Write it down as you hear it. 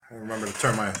I remember to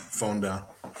turn my phone down.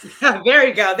 There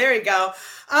you go. There you go.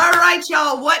 All right,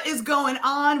 y'all. What is going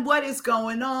on? What is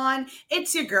going on?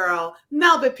 It's your girl,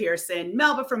 Melba Pearson,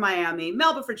 Melba from Miami,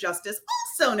 Melba for Justice,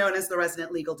 also known as the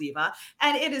resident legal diva.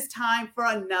 And it is time for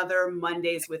another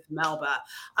Mondays with Melba.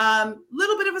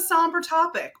 Little bit of a somber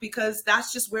topic because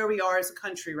that's just where we are as a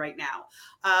country right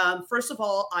now. First of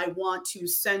all, I want to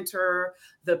center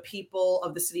the people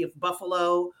of the city of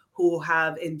Buffalo who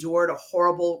have endured a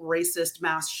horrible racist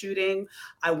mass shooting.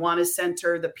 I want to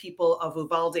center the people of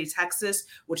Uvalde, Texas,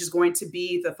 which is going to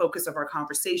be the focus of our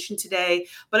conversation today.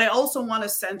 But I also want to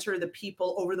center the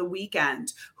people over the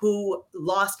weekend who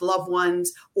lost loved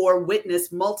ones or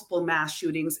witnessed multiple mass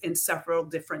shootings in several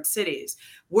different cities.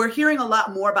 We're hearing a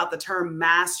lot more about the term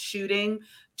mass shooting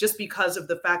just because of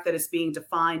the fact that it's being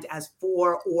defined as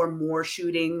 4 or more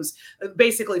shootings,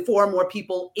 basically 4 or more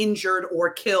people injured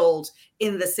or killed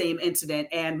in the same incident.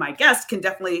 And my guest can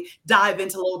definitely dive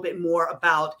into a little bit more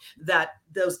about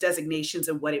those designations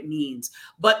and what it means.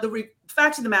 But the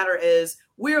fact of the matter is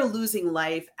we're losing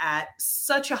life at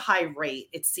such a high rate,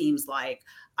 it seems like.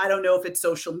 I don't know if it's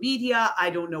social media. I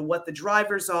don't know what the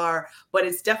drivers are, but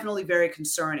it's definitely very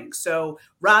concerning. So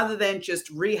rather than just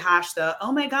rehash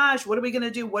oh my gosh, what are we going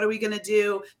to do? What are we going to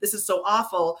do? This is so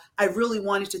awful. I really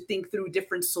wanted to think through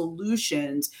different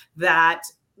solutions that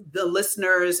the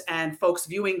listeners and folks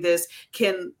viewing this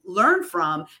can learn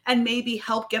from and maybe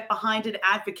help get behind and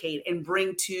advocate and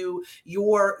bring to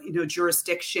your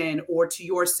jurisdiction or to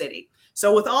your city.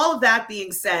 So with all of that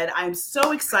being said, I'm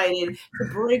so excited to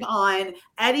bring on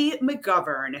Eddie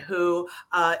McGovern, who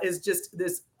is just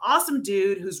this awesome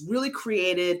dude who's really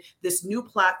created this new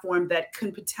platform that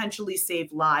can potentially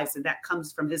save lives, and that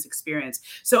comes from his experience.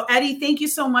 So Eddie, thank you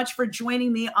so much for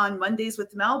joining me on Mondays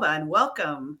with Melba, and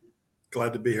welcome.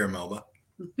 Glad to be here, Melba.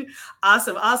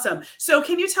 Awesome. So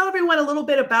can you tell everyone a little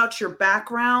bit about your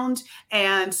background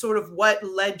and sort of what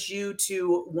led you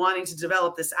to wanting to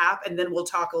develop this app? And then we'll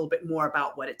talk a little bit more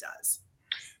about what it does.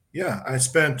 Yeah, I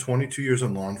spent 22 years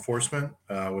in law enforcement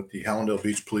with the Hallandale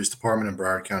Beach Police Department in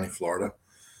Broward County, Florida.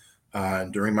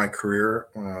 And during my career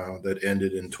that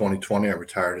ended in 2020, I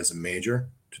retired as a major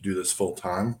to do this full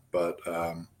time. But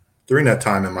during that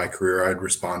time in my career, I'd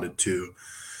responded to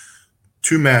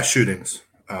 2 mass shootings,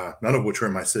 none of which were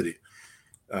in my city,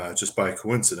 just by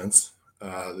coincidence,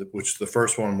 which the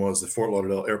first one was the Fort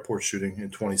Lauderdale airport shooting in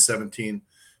 2017.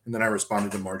 And then I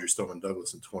responded to Marjory Stoneman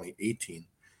Douglas in 2018.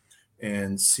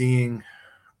 And seeing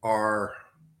our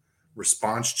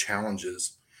response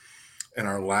challenges and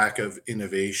our lack of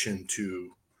innovation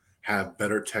to have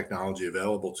better technology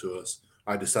available to us,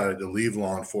 I decided to leave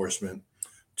law enforcement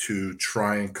to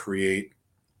try and create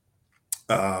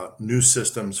new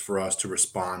systems for us to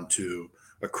respond to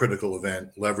a critical event,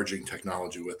 leveraging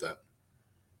technology with that.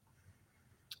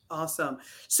 Awesome.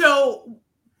 So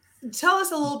tell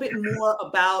us a little bit more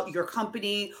about your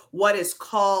company, what it's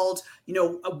called,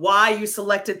 why you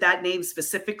selected that name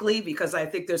specifically, because I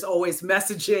think there's always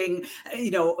messaging,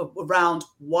 around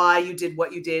why you did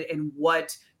what you did and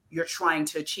what you're trying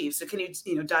to achieve. So can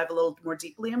you, dive a little more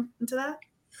deeply into that?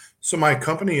 So my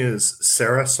company is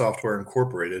CERA Software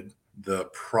Incorporated. The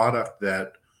product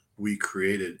that we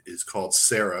created is called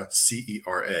CERA,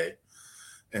 CERA,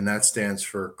 and that stands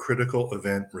for Critical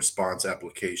Event Response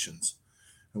Applications.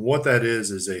 And what that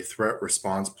is a threat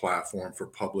response platform for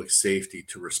public safety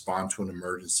to respond to an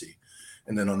emergency.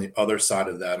 And then on the other side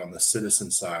of that, on the citizen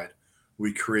side,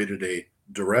 we created a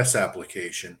duress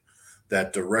application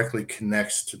that directly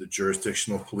connects to the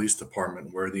jurisdictional police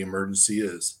department where the emergency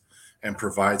is and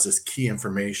provides us key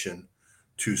information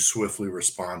to swiftly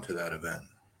respond to that event.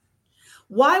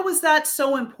 Why was that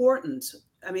so important?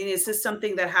 I mean, is this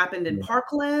something that happened in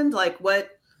Parkland? Like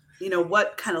what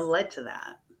kind of led to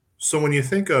that? So when you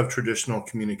think of traditional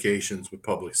communications with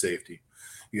public safety,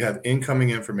 you have incoming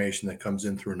information that comes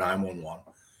in through 911,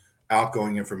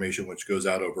 outgoing information which goes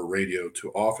out over radio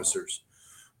to officers.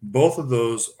 Both of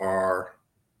those are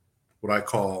what I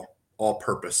call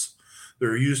all-purpose.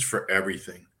 They're used for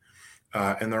everything,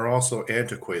 and they're also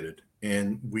antiquated.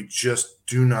 And we just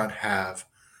do not have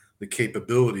the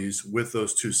capabilities with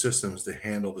those 2 systems to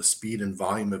handle the speed and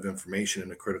volume of information in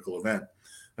a critical event.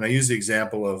 And I use the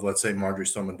example of, let's say, Marjory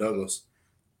Stoneman Douglas,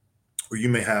 where you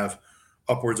may have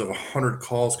upwards of 100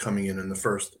 calls coming in the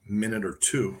first minute or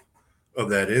 2 of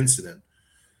that incident.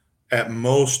 At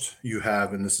most, you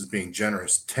have, and this is being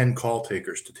generous, 10 call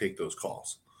takers to take those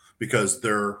calls because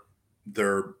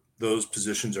those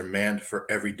positions are manned for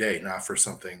every day, not for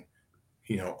something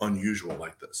unusual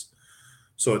like this.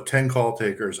 So 10 call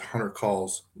takers, 100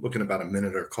 calls, looking about a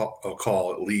minute or a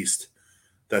call at least,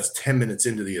 that's 10 minutes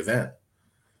into the event.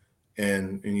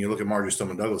 and you look at Marjorie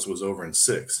Stoneman Douglas, was over in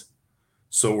 6.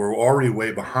 So we're already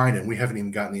way behind, and we haven't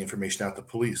even gotten the information out to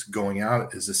police. Going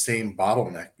out is the same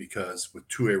bottleneck because with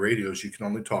two-way radios, you can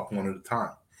only talk one at a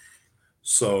time.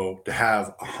 So to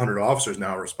have 100 officers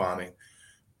now responding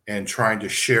and trying to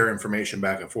share information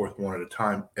back and forth one at a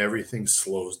time, everything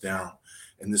slows down.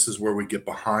 And this is where we get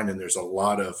behind, and there's a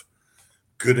lot of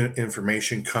good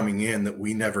information coming in that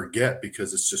we never get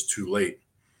because it's just too late.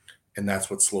 And that's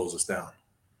what slows us down.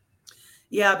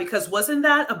 Yeah, because wasn't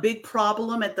that a big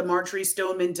problem at the Marjorie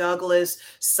Stoneman Douglas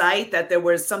site, that there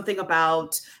was something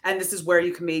about, and this is where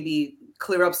you can maybe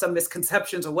clear up some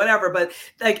misconceptions or whatever, but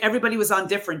like everybody was on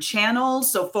different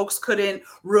channels, so folks couldn't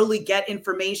really get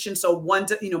information. So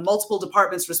multiple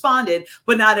departments responded,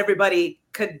 but not everybody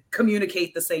could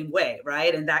communicate the same way,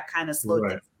 right? And that kind of slowed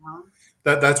Right. things down.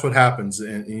 That's what happens.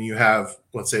 And you have,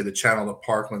 let's say, the channel that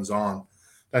Parkland's on.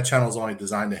 That channel is only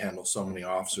designed to handle so many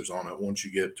officers on it. Once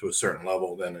you get to a certain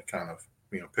level, then it kind of,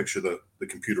 picture the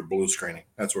computer blue screening.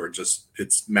 That's where it's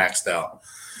maxed out.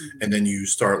 Mhm. And then you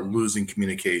start losing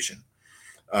communication.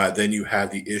 Then you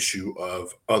have the issue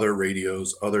of other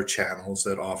radios, other channels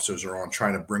that officers are on.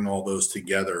 Trying to bring all those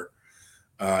together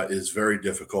is very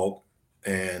difficult.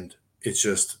 And it's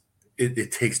just,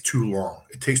 it takes too long.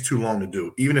 It takes too long to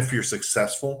do. Even if you're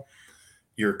successful,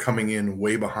 you're coming in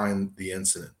way behind the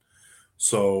incident.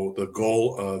 So the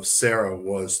goal of CERA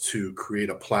was to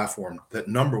create a platform that,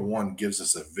 number one, gives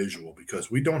us a visual, because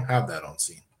we don't have that on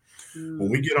scene. When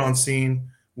we get on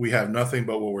scene, we have nothing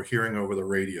but what we're hearing over the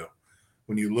radio.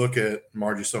 When you look at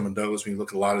Marjorie Stoneman Douglas, when you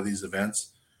look at a lot of these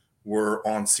events, we're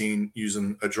on scene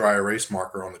using a dry erase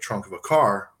marker on the trunk of a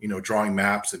car, drawing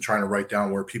maps and trying to write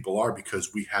down where people are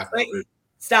because we have no vision.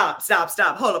 Stop.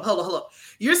 Hold up.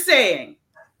 You're saying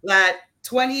that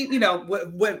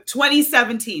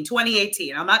 2017,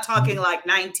 2018, I'm not talking like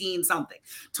 19 something,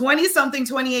 20 something,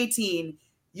 2018,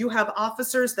 you have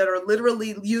officers that are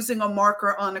literally using a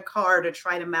marker on a car to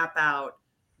try to map out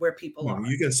where people are.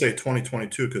 You can say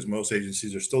 2022 because most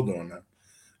agencies are still doing that.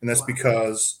 And that's Wow.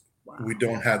 because Wow. we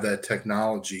don't have that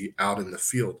technology out in the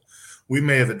field. We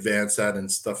may have advanced that in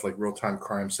stuff like real-time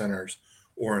crime centers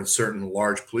or in certain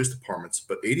large police departments,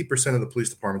 but 80% of the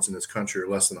police departments in this country are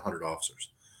less than 100 officers.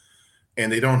 And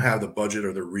they don't have the budget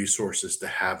or the resources to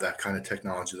have that kind of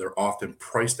technology. They're often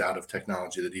priced out of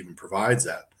technology that even provides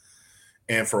that.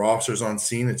 And for officers on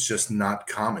scene, it's just not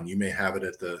common. You may have it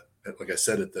like I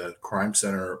said, at the crime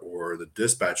center or the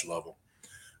dispatch level,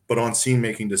 but on scene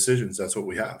making decisions, that's what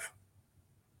we have.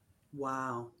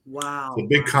 Wow. It's a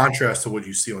big contrast to what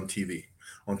you see on TV.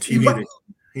 On TV,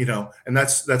 and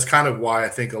that's kind of why I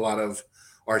think a lot of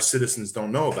our citizens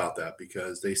don't know about that,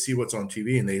 because they see what's on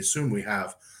TV and they assume we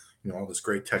have, all this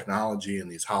great technology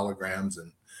and these holograms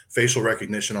and facial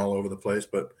recognition all over the place.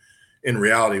 But in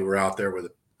reality, we're out there with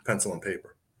a pencil and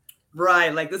paper.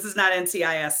 Right. Like, this is not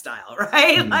NCIS style,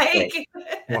 right? Like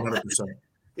 100%.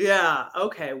 Yeah.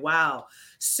 Okay. Wow.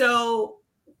 So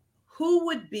who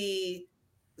would be,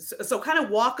 so kind of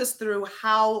walk us through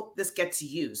how this gets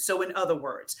used. So in other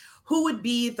words, who would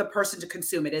be the person to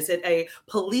consume it? Is it a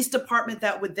police department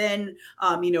that would then,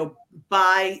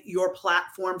 buy your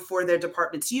platform for their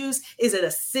department's use? Is it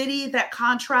a city that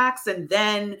contracts and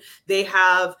then they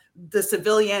have the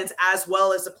civilians as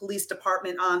well as the police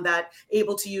department on that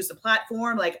able to use the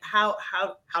platform? Like how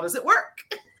does it work?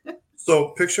 So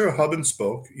picture a hub and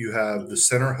spoke. You have the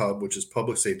center hub, which is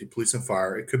public safety, police and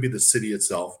fire. It could be the city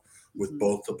itself with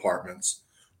both departments,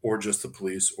 or just the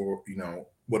police, or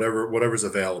whatever's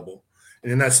available.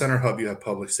 And in that center hub, you have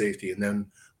public safety, and then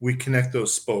we connect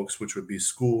those spokes, which would be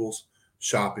schools,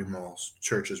 shopping malls,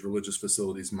 churches, religious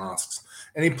facilities, mosques,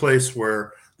 any place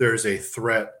where there's a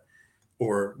threat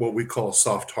or what we call a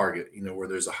soft target. Where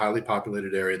there's a highly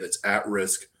populated area that's at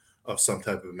risk of some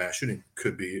type of mass shooting.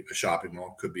 Could be a shopping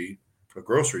mall, could be a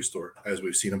grocery store, as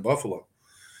we've seen in Buffalo.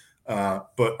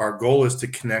 But our goal is to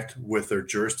connect with their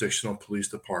jurisdictional police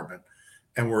department.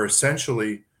 And we're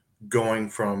essentially going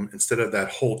from, instead of that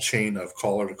whole chain of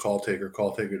caller to call taker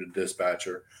to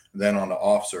dispatcher, then on to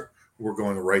officer, we're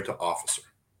going right to officer,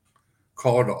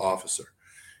 caller to officer.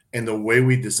 And the way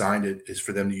we designed it is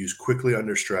for them to use quickly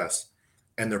under stress.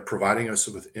 And they're providing us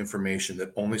with information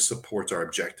that only supports our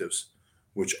objectives,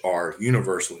 which are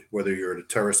universally, whether you're at a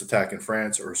terrorist attack in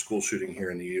France or a school shooting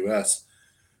here in the US,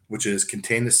 which is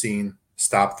contain the scene,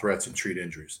 stop threats, and treat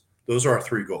injuries. Those are our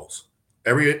three goals.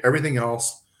 Everything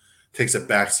else takes a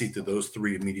backseat to those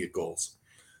three immediate goals.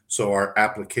 So our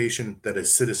application that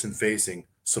is citizen facing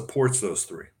supports those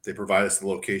three. They provide us the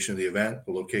location of the event,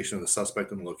 the location of the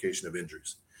suspect, and the location of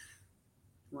injuries.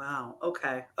 Wow.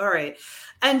 Okay. All right.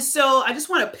 And so I just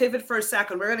want to pivot for a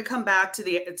second. We're going to come back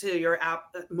to your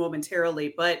app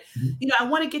momentarily, but Mhm. I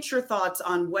want to get your thoughts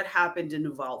on what happened in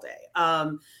Uvalde.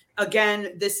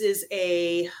 Again, this is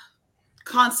a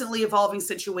constantly evolving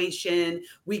situation.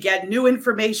 We get new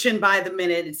information by the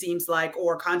minute, it seems like,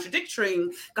 or contradictory,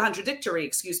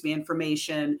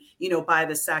 information, by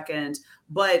the second.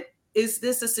 But is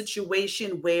this a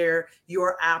situation where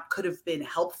your app could have been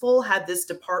helpful had this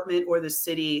department or the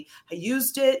city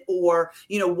used it? Or,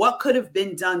 what could have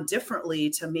been done differently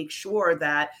to make sure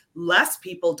that less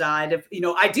people died? If,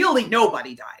 ideally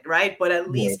nobody died, right? But at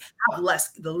Right. least have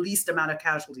the least amount of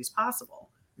casualties possible.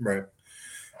 Right.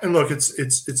 And look,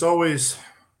 it's always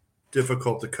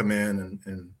difficult to come in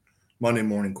and Monday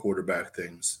morning quarterback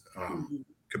things Mhm.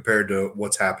 compared to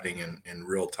what's happening in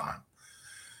real time.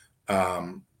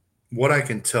 Um, what I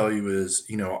can tell you is,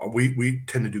 we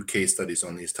tend to do case studies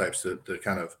on these types to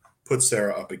kind of put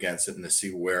Sarah up against it and to see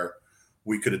where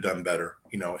we could have done better.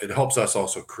 It helps us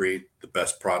also create the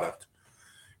best product,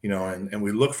 and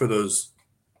we look for those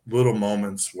little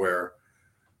moments where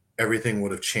everything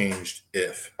would have changed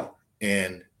if.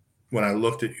 And when I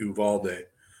looked at Uvalde,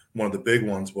 one of the big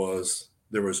ones was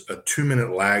there was a 2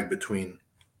 minute lag between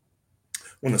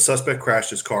when the suspect crashed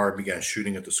his car and began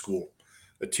shooting at the school.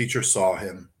 A teacher saw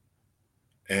him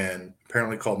and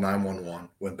apparently called 911,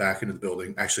 went back into the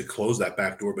building, actually closed that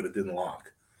back door, but it didn't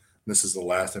lock. And this is the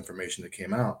last information that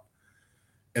came out.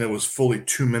 And it was fully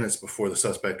 2 minutes before the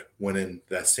suspect went in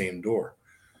that same door.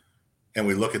 And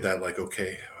we look at that like,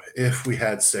 okay, if we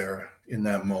had Sarah in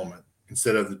that moment,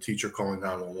 instead of the teacher calling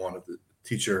 911, if the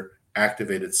teacher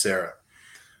activated Sarah,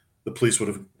 the police would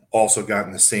have also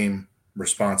gotten the same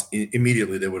response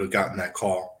immediately. They would have gotten that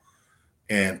call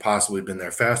and possibly been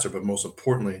there faster. But most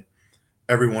importantly,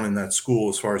 everyone in that school,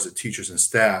 as far as the teachers and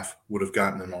staff, would have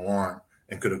gotten an alarm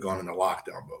and could have gone into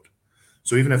lockdown mode.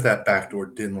 So even if that back door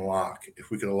didn't lock,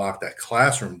 if we could have locked that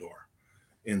classroom door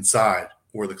inside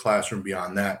or the classroom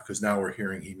beyond that, because now we're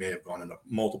hearing he may have gone into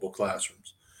multiple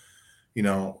classrooms,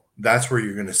 that's where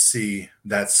you're going to see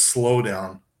that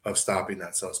slowdown of stopping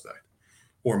that suspect,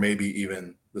 or maybe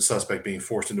even the suspect being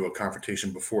forced into a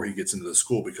confrontation before he gets into the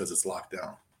school because it's locked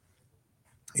down.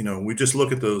 We just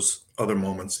look at those other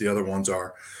moments. The other ones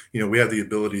are, we have the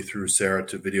ability through Sarah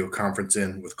to video conference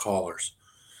in with callers.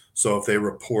 So if they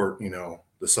report,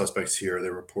 the suspect's here, they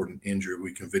report an injury,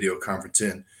 we can video conference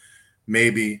in.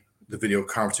 Maybe the video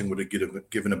conferencing would have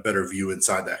given a better view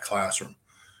inside that classroom,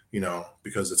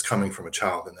 because it's coming from a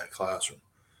child in that classroom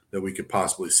that we could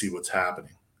possibly see what's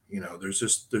happening.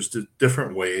 There's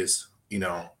different ways.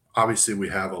 Obviously we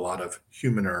have a lot of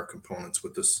human error components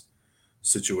with this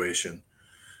situation.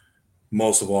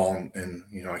 Most of all, and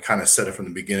I kind of said it from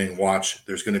the beginning, watch,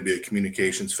 there's going to be a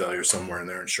communications failure somewhere in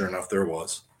there. And sure enough, there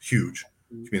was huge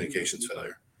communications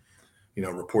failure.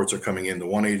 Reports are coming into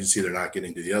one agency, they're not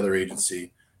getting to the other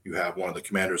agency. You have one of the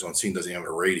commanders on scene doesn't have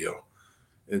a radio.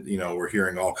 We're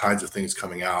hearing all kinds of things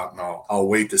coming out, and I'll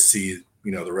wait to see,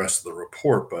 the rest of the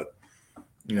report. But,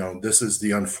 this is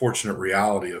the unfortunate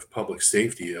reality of public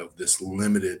safety, of this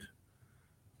limited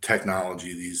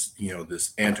technology,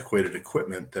 this antiquated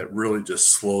equipment that really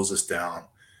just slows us down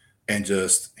and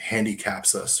just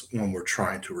handicaps us when we're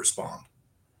trying to respond.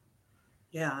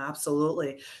 Yeah,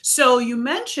 absolutely. So you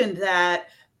mentioned that,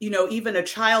 even a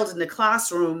child in the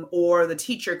classroom or the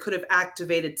teacher could have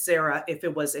activated Sarah if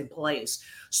it was in place.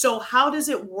 So how does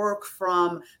it work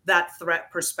from that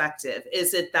threat perspective?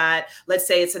 Is it that, let's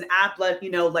say it's an app, like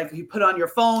you put on your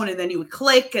phone and then you would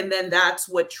click and then that's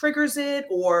what triggers it?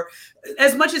 Or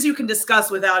as much as you can discuss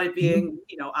without it Mhm. being,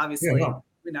 Yeah, obviously no,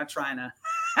 we're not trying to.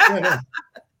 yeah,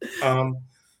 no. Um,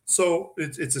 so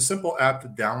it's a simple app to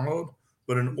download,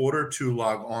 but in order to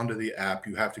log onto the app,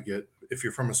 you have to get, if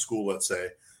you're from a school, let's say,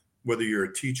 whether you're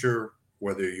a teacher,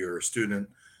 whether you're a student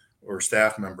or a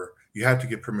staff member, you have to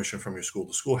get permission from your school.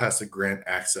 The school has to grant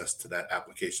access to that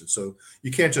application. So you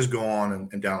can't just go on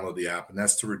and download the app, and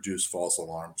that's to reduce false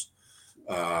alarms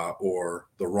or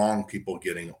the wrong people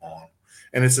getting on.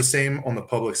 And it's the same on the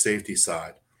public safety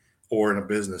side or in a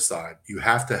business side. You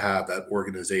have to have that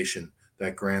organization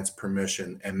that grants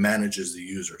permission and manages the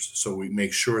users. So we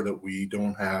make sure that we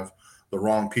don't have the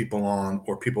wrong people on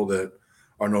or people that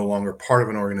are no longer part of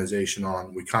an organization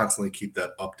on. We constantly keep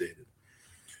that updated.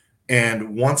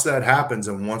 And once that happens,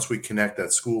 and once we connect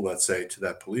that school, let's say, to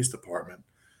that police department,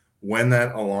 when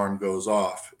that alarm goes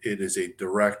off, it is a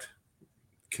direct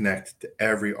connect to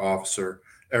every officer,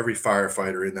 every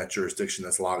firefighter in that jurisdiction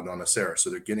that's logged on to CERA.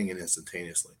 So they're getting it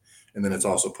instantaneously. And then it's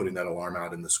also putting that alarm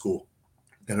out in the school.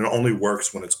 And it only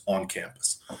works when it's on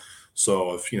campus.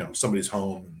 So if somebody's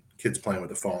home and kids playing with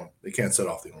the phone, they can't set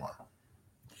off the alarm.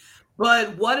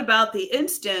 But what about the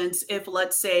instance if,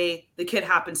 let's say, the kid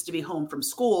happens to be home from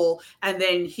school and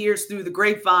then hears through the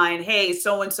grapevine, hey,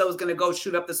 so and so is going to go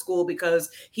shoot up the school because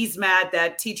he's mad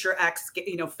that teacher X,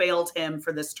 failed him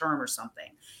for this term or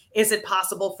something? Is it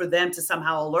possible for them to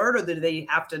somehow alert, or do they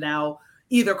have to now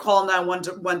either call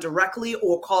 911 directly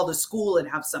or call the school and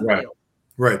have somebody Right. else?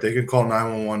 Right. They can call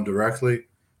 911 directly,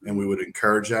 and we would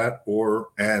encourage that,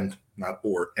 and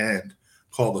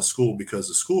call the school, because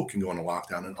the school can go into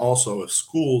lockdown. And also, if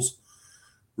schools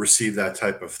receive that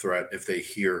type of threat, if they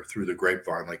hear through the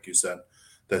grapevine, like you said,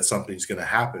 that something's going to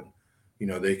happen,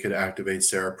 they could activate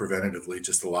CERA preventatively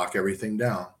just to lock everything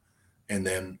down. And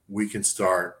then we can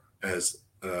start, as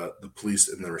the police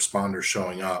and the responders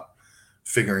showing up,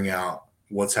 figuring out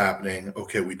what's happening.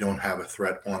 Okay, we don't have a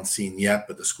threat on scene yet,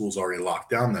 but the school's already locked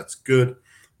down. That's good.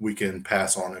 We can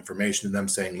pass on information to them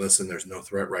saying, listen, there's no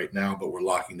threat right now, but we're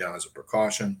locking down as a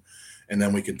precaution. And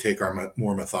then we can take our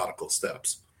more methodical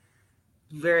steps.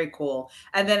 Very cool.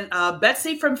 And then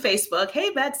Betsy from Facebook, hey,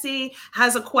 Betsy,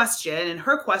 has a question. And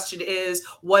her question is,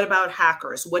 what about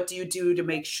hackers? What do you do to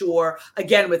make sure,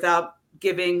 again, without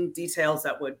giving details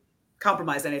that would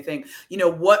compromise anything,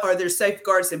 what are there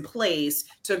safeguards in place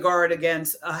to guard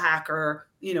against a hacker,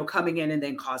 coming in and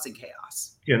then causing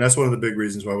chaos? Yeah, and that's one of the big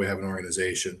reasons why we have an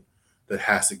organization that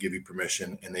has to give you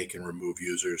permission, and they can remove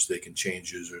users, they can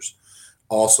change users.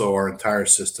 Also, our entire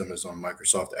system is on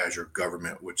Microsoft Azure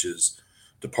Government, which is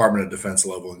Department of Defense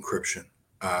level encryption.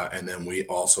 And then we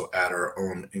also add our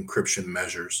own encryption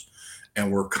measures,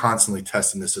 and we're constantly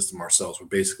testing the system ourselves. We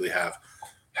basically have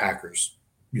hackers,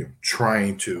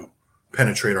 trying to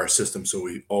penetrate our system. So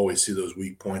we always see those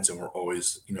weak points, and we're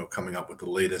always, coming up with the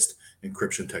latest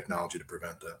encryption technology to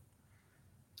prevent that.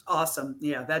 Awesome.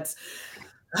 Yeah, that's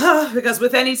because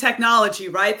with any technology,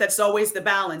 right, that's always the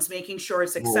balance, making sure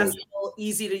it's accessible,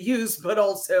 easy to use, but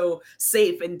also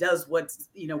safe and does what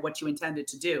you intended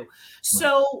to do.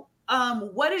 So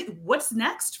what's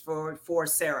next for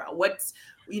CERA? What's,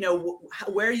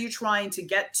 where are you trying to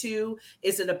get to?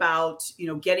 Is it about,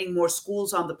 getting more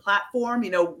schools on the platform,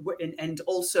 and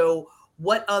also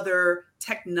what other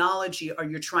technology are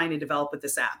you trying to develop with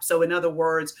this app? So in other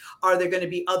words, are there going to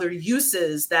be other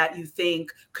uses that you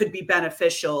think could be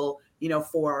beneficial,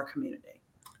 for our community?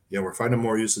 Yeah, we're finding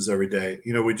more uses every day.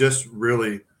 We just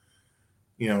really,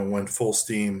 went full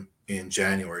steam in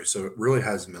January. So it really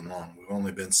hasn't been long. We've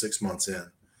only been 6 months in.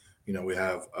 We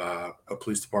have a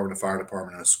police department, a fire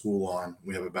department, and a school on.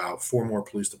 We have about 4 more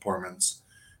police departments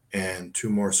and 2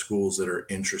 more schools that are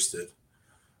interested.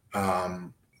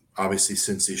 Obviously,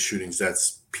 since these shootings,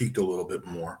 that's peaked a little bit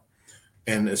more.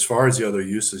 And as far as the other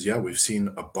uses, yeah, we've seen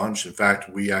a bunch. In fact,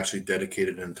 we actually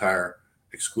dedicated an entire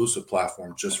exclusive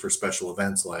platform just for special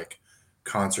events like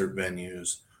concert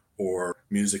venues or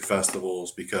music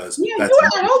festivals, because you were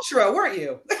at Ultra, weren't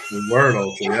you? We were at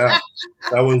Ultra, yeah.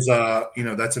 That was,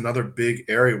 that's another big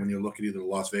area when you look at either the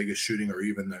Las Vegas shooting or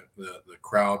even the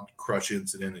crowd crush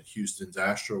incident at Houston's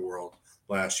Astro World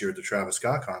last year at the Travis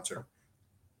Scott concert.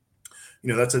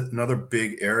 That's another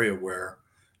big area where,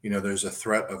 there's a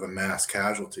threat of a mass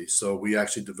casualty. So we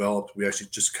actually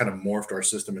just kind of morphed our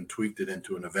system and tweaked it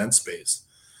into an event space.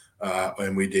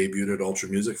 And we debuted at Ultra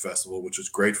Music Festival, which was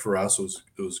great for us.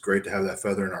 It was great to have that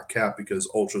feather in our cap, because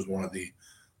Ultra is one of the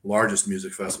largest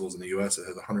music festivals in the U.S. It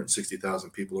has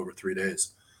 160,000 people over 3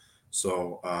 days.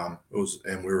 So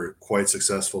and we were quite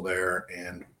successful there,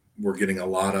 and we're getting a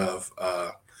lot of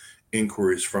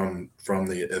inquiries from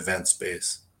the event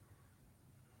space.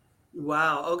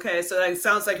 Wow. Okay. So it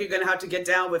sounds like you're going to have to get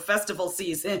down with festival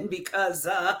season, because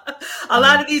a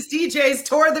lot of these DJs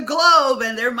tour the globe,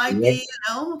 and there might be,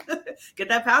 get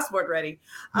that passport ready.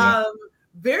 Yeah.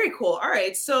 Very cool. All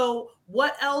right. So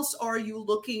what else are you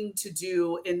looking to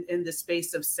do in the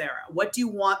space of CERA? What do you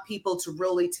want people to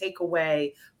really take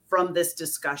away from this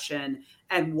discussion?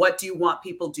 And what do you want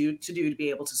people to do to be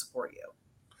able to support you?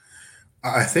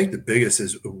 I think the biggest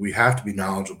is we have to be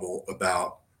knowledgeable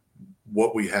about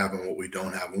what we have and what we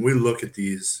don't have. When we look at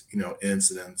these,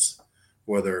 incidents,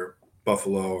 whether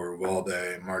Buffalo or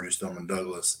Uvalde, Marjory Stoneman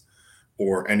Douglas,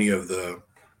 or any of it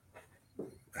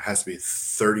has to be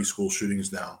 30 school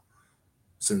shootings now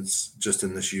since just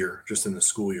in this year, just in the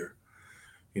school year.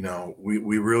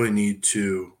 We really need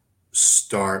to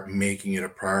start making it a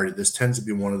priority. This tends to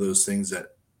be one of those things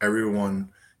that everyone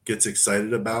gets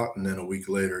excited about, and then a week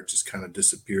later it just kind of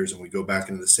disappears, and we go back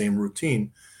into the same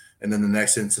routine. And then the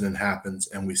next incident happens,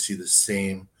 and we see the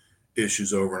same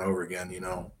issues over and over again.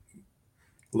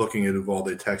 Looking at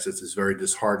Uvalde, Texas, is very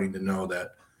disheartening to know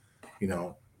that,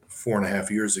 4.5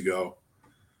 years ago,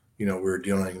 we were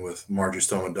dealing with Marjory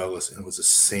Stoneman Douglas, and it was the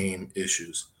same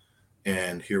issues.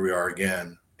 And here we are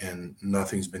again. and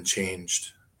nothing's been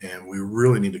changed. And we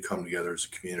really need to come together as a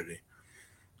community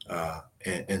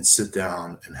and sit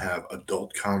down and have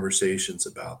adult conversations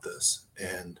about this,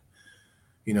 and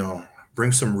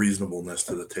bring some reasonableness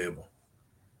to the table.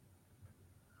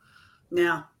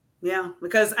 Yeah, yeah,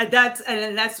 because that's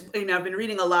I've been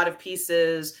reading a lot of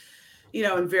pieces,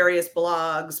 in various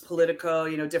blogs, Politico,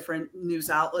 different news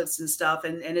outlets and stuff.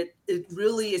 And it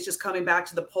really is just coming back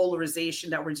to the polarization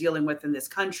that we're dealing with in this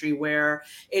country, where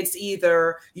it's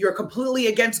either you're completely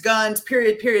against guns,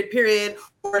 period,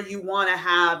 or you want to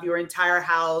have your entire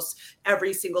house,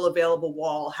 every single available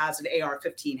wall has an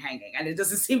AR-15 hanging. And it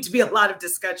doesn't seem to be a lot of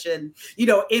discussion,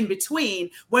 in between,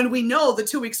 when we know the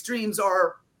two extremes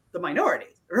are the minority.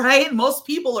 Right? Most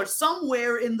people are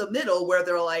somewhere in the middle where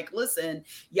they're like, listen,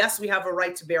 yes, we have a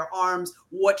right to bear arms.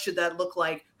 What should that look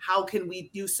like? How can we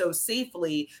do so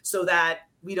safely so that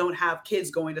we don't have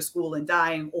kids going to school and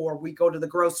dying, or we go to the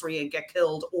grocery and get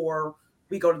killed, or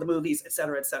we go to the movies, et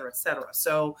cetera, et cetera, et cetera.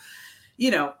 So,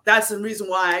 that's the reason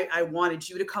why I wanted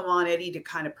you to come on, Eddie, to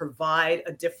kind of provide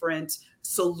a different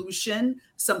solution,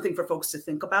 something for folks to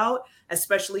think about,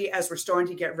 especially as we're starting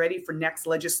to get ready for next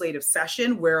legislative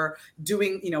session. We're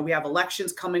doing, we have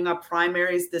elections coming up,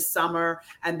 primaries this summer,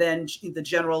 and then the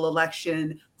general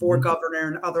election for governor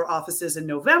and other offices in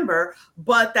November.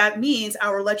 But that means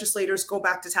our legislators go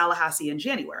back to Tallahassee in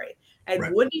January.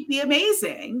 And wouldn't it be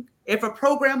amazing if a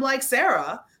program like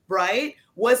CERA, right,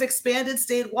 was expanded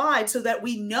statewide, so that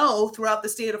we know throughout the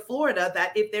state of Florida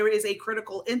that if there is a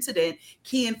critical incident,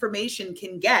 key information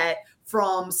can get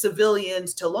from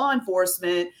civilians to law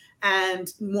enforcement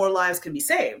and more lives can be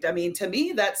saved. I mean, to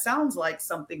me, that sounds like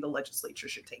something the legislature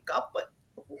should take up. But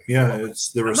yeah,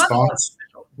 it's the response.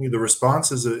 The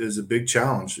response is a big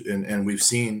challenge. And we've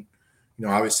seen,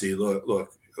 obviously,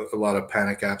 look, a lot of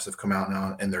panic apps have come out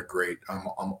now, and they're great.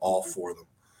 I'm all for them.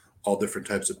 All different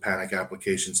types of panic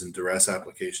applications and duress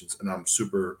applications. And I'm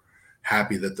super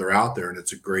happy that they're out there, and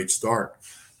it's a great start.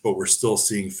 But we're still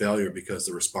seeing failure because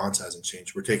the response hasn't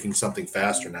changed. We're taking something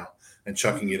faster now and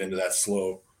chucking it into that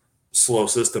slow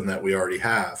system that we already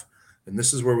have. And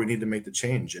this is where we need to make the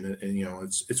change. And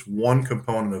it's one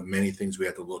component of many things we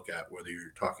have to look at, whether you're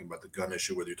talking about the gun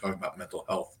issue, whether you're talking about mental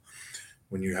health.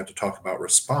 When you have to talk about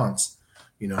response,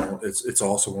 it's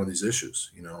also one of these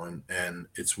issues, and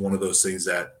it's one of those things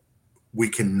that we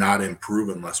cannot improve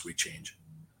unless we change.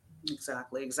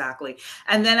 Exactly.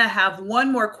 And then I have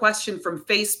one more question from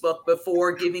Facebook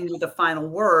before giving you the final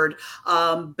word.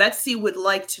 Betsy would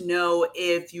like to know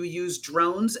if you use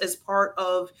drones as part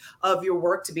of your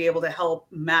work to be able to help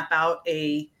map out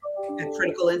a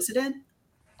critical incident.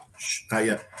 Not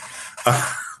yet.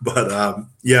 But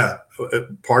yeah,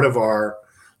 part of our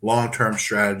long-term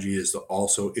strategy is to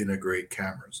also integrate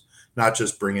cameras, not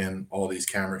just bring in all these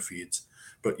camera feeds,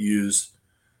 but use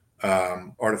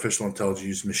artificial intelligence,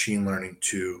 use machine learning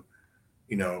to,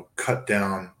 cut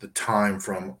down the time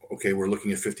from, okay, we're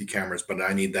looking at 50 cameras, but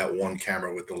I need that one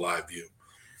camera with the live view.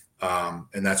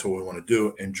 And that's what we want to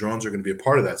do. And drones are going to be a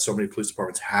part of that. So many police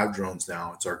departments have drones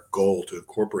now. It's our goal to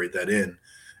incorporate that in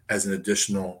as an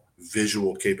additional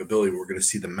visual capability. We're going to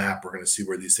see the map. We're going to see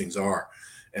where these things are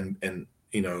and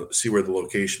see where the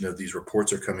location of these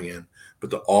reports are coming in,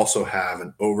 but to also have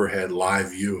an overhead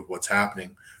live view of what's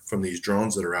happening from these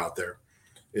drones that are out there.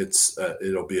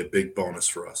 It'll be a big bonus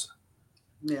for us.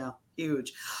 Yeah,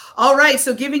 huge. All right.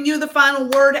 So giving you the final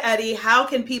word, Eddie, how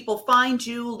can people find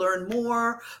you, learn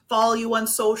more, follow you on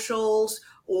socials,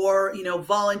 or,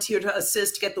 volunteer to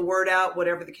assist, get the word out,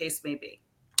 whatever the case may be?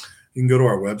 You can go to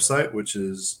our website, which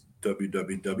is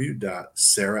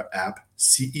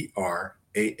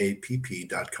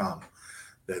www.CERAAPP.com.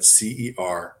 That's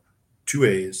CER, 2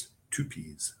 A's, 2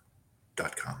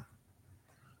 P's.com.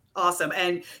 Awesome.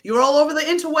 And you're all over the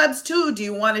interwebs too. Do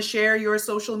you want to share your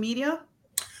social media?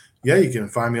 Yeah, you can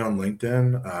find me on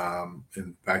LinkedIn.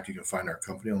 In fact, you can find our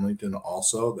company on LinkedIn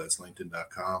also. That's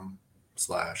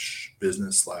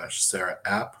linkedin.com/business/CERA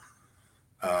app.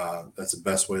 That's the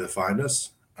best way to find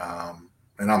us. And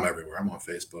I'm everywhere. I'm on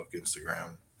Facebook,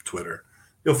 Instagram, Twitter.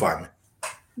 You'll find me.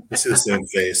 You see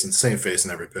the same face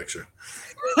in every picture.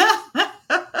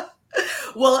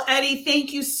 Well, Eddie,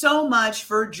 thank you so much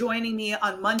for joining me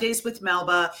on Mondays with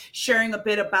Melba, sharing a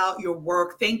bit about your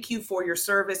work. Thank you for your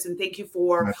service, and thank you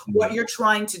for what you're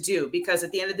trying to do, because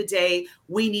at the end of the day,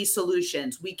 we need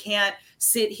solutions. We can't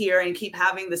sit here and keep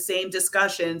having the same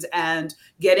discussions and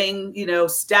getting,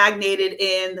 stagnated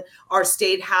in our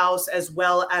state house as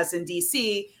well as in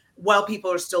DC while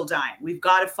people are still dying. We've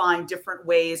got to find different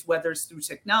ways, whether it's through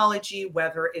technology,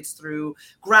 whether it's through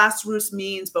grassroots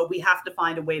means, but we have to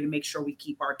find a way to make sure we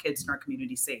keep our kids in our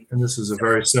community safe. And this is a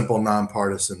very simple,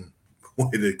 nonpartisan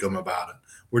way to come about it.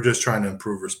 We're just trying to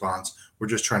improve response. We're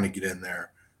just trying to get in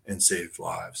there and save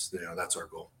lives. That's our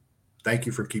goal. Thank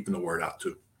you for keeping the word out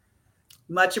too.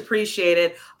 Much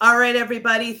appreciated. All right,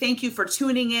 everybody. Thank you for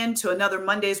tuning in to another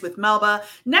Mondays with Melba.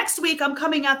 Next week, I'm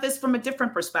coming at this from a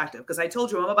different perspective because I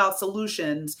told you I'm about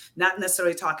solutions, not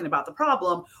necessarily talking about the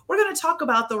problem. We're going to talk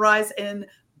about the rise in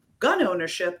gun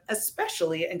ownership,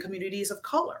 especially in communities of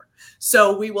color.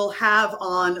 So we will have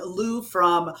on Lou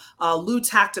from Lou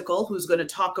Tactical, who's going to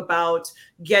talk about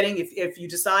getting, if you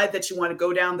decide that you want to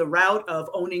go down the route of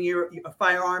owning your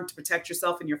firearm to protect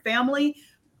yourself and your family.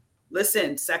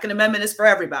 Listen, Second Amendment is for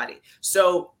everybody.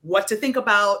 So what to think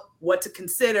about, what to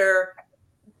consider,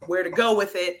 where to go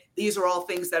with it. These are all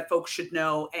things that folks should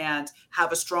know and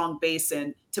have a strong base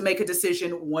in to make a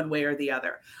decision one way or the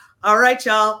other. All right,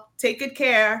 y'all. Take good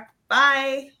care.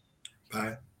 Bye.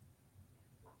 Bye.